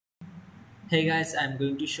Hey guys, I'm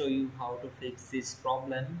going to show you how to fix this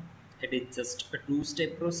problem. It is just a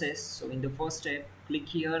two-step process. So in the first step, click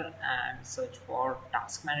here and search for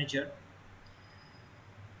Task Manager.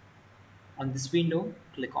 On this window,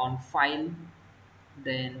 click on File,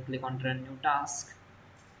 then click on Run New Task,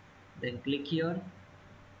 then click here.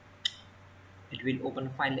 It will open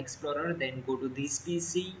File Explorer, then go to this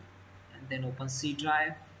PC and then open C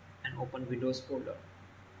drive and open Windows folder.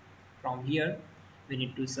 From here, we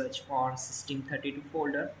need to search for System32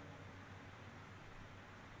 folder.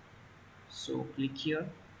 So click here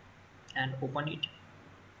and open it,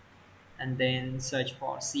 and then search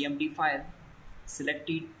for CMD file, select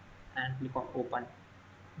it and click on open.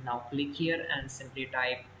 Now click here and simply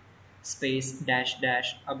type space dash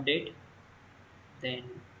dash update, then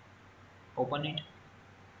open it.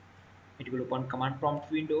 It will open command prompt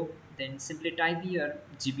window, then simply type here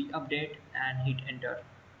GB update and hit enter,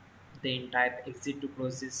 then type exit to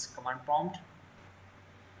close this command prompt.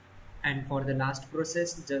 And for the last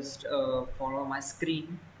process, just follow my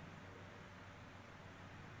screen.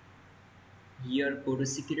 Here go to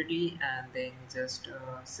security and then just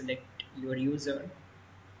select your user.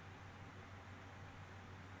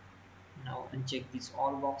 Now uncheck these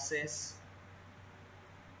all boxes,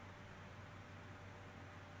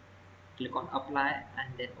 click on apply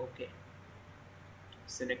and then OK.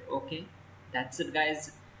 Select OK. That's it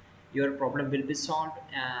guys, your problem will be solved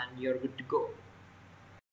and you're good to go.